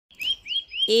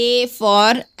A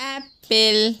for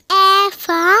apple. A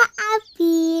for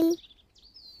apple.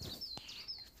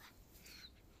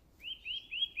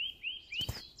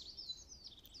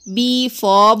 B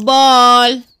for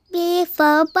ball. B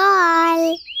for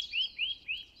ball.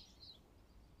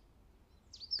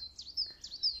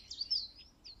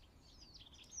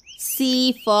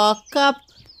 C for cup.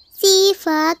 C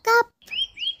for cup.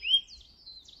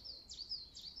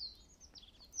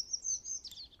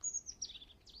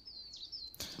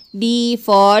 D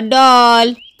for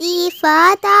doll. D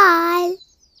for doll.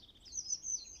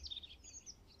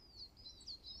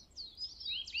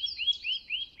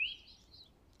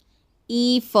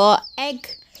 E for egg.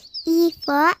 E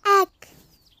for egg.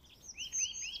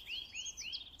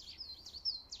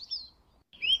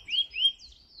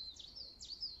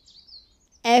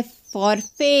 F for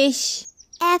fish.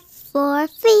 F for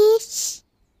fish.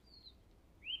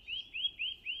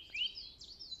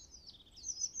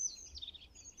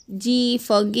 G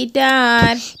for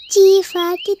guitar. G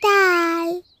for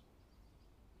guitar.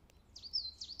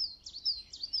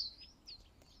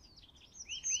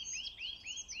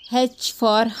 H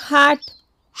for heart.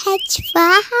 H for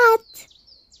hat.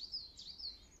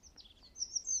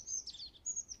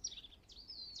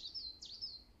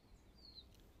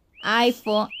 I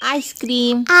for ice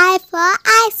cream. I for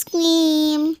ice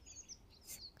cream.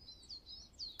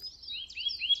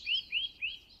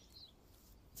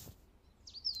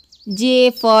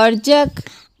 J for jug.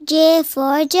 J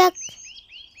for jug.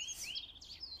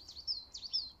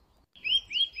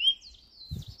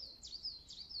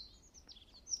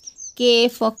 K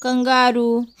for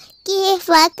kangaroo. K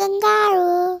for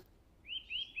kangaroo.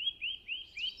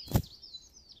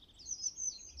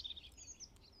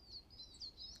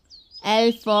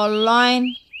 L for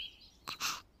lion.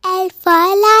 L for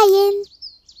lion.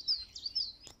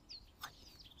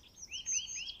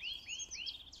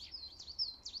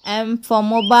 M for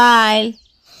mobile.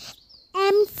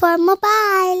 M for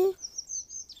mobile.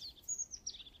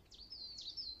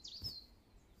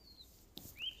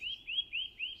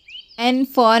 N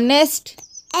for nest.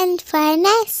 N for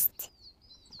nest.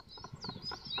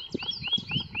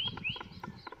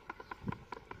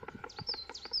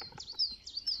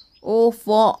 O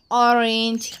for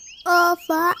orange. O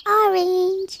for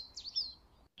orange.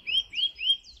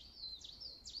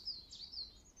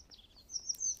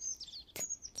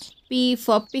 P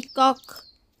for peacock.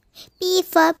 P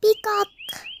for peacock.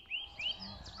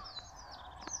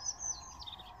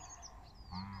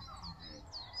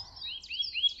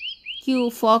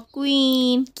 Q for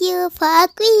queen. Q for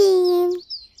queen.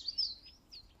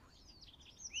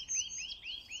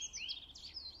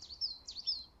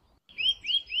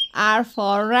 R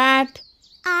for rat.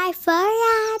 R for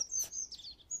rat.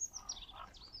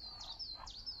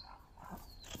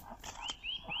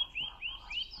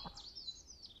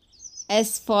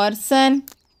 S for sun.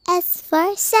 S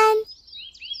for sun.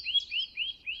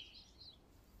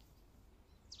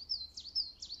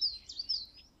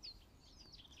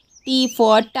 T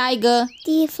for tiger.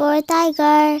 T for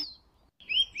tiger.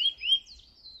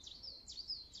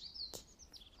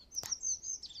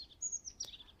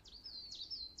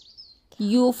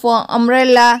 U for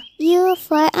umbrella. U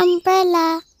for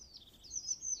umbrella.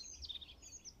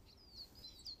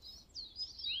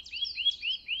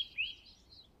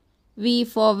 V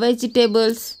for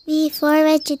vegetables. V for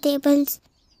vegetables.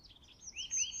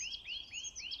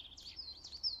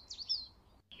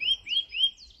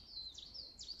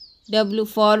 W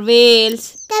for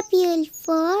whales. W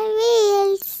for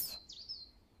whales.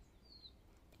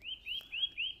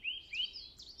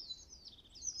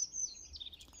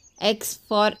 X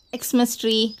for Xmas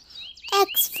tree.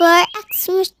 X for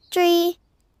Xmas tree.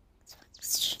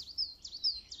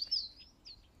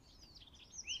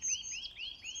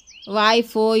 Y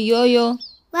for yo-yo.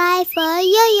 Y for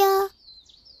yo-yo.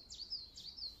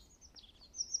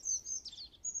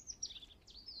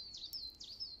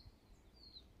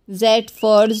 Z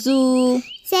for zoo.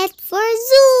 Z for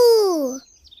zoo.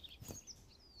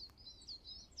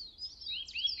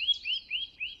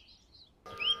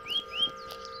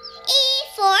 A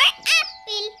for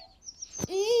apple.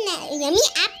 Yummy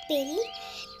apple.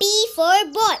 P for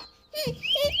ball.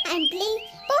 I'm playing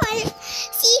ball.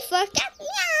 C for cat.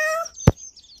 Meow.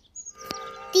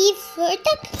 D for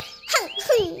duck.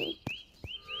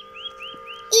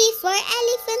 E for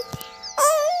elephant.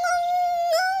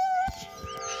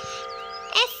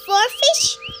 F for fish.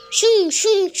 Shoo,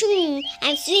 shoo, shoo.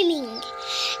 I'm swimming.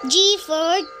 G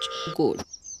for Goat.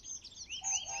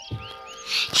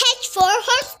 H for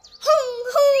horse. Hung,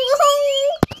 hung, hung.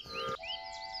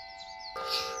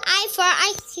 I for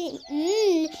ice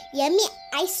cream. Yummy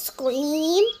ice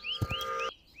cream.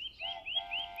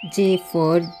 J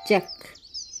for Jack.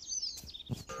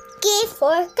 K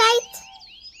for kite.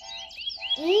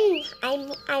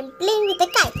 I'm playing with the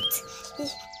kite.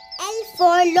 L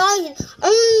for lion.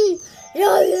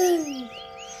 Lion.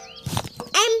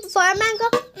 M for mango.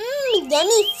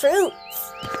 Yummy fruits.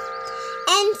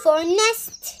 N for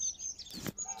nest.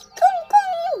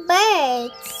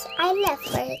 Birds. I love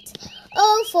birds.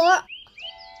 O for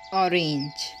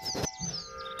Orange.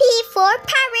 P for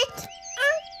parrot.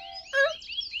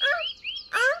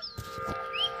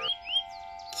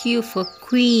 Q for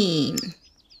Queen.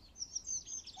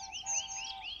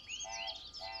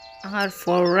 R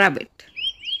for Rabbit.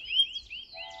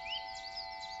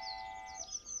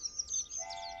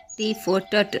 T for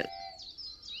Turtle.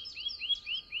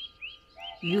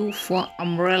 U for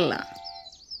Umbrella.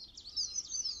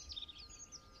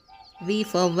 V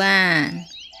for Van.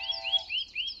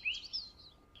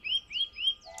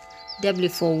 W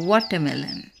for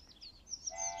Watermelon.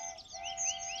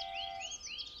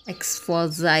 X for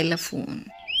Xylophone.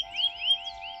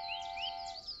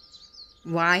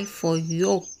 Y for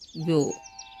Yo-Yo.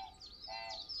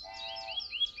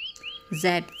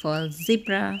 Z for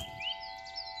Zebra.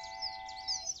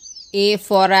 A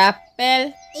for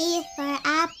Apple. A for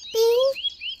apple.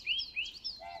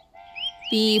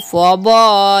 P for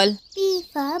Ball. B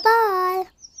for ball.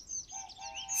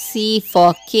 C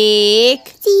for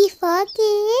Cake. C for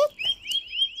cake.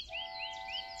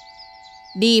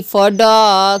 D for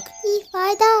Dog. E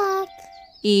for dog.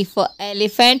 E for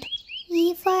Elephant.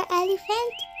 E for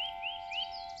elephant.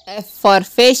 F for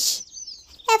Fish.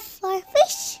 F for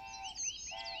fish.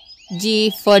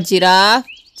 G for Giraffe.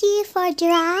 G for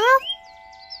giraffe.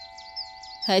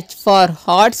 H for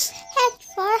Horse. H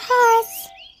for horse.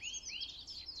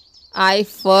 I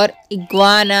for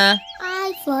Iguana.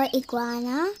 I for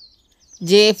iguana.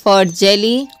 J for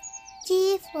Jelly.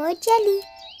 J for jelly.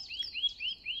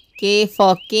 K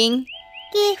for King.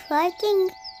 K for king.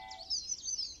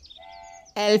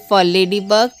 L for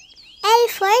Ladybug. L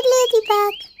for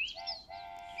ladybug.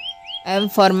 M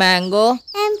for Mango.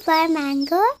 M for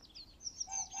mango.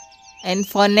 N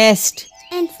for Nest.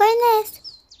 N for nest.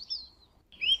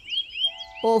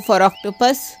 O for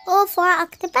Octopus. O for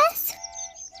octopus.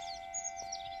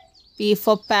 P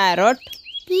for Parrot.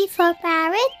 P for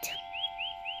parrot.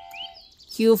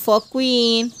 Q for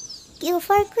Queen. Q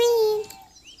for queen.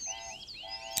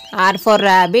 R for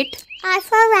Rabbit. R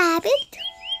for rabbit.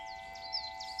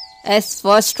 S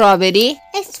for Strawberry.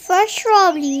 S for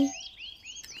strawberry.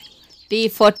 T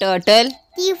for Turtle.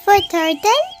 T for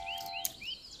turtle.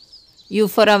 U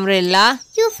for Umbrella.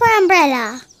 U for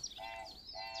umbrella.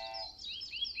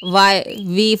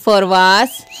 V for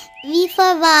Vase. V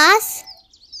for vase.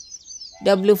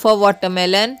 W for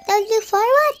Watermelon. W for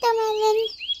watermelon.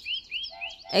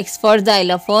 X for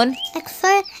Xylophone. X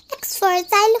for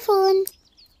xylophone.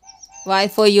 Y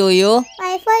for Yo-Yo.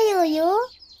 Y for yo-yo.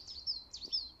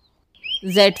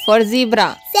 Z for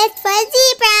Zebra. Z for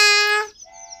zebra.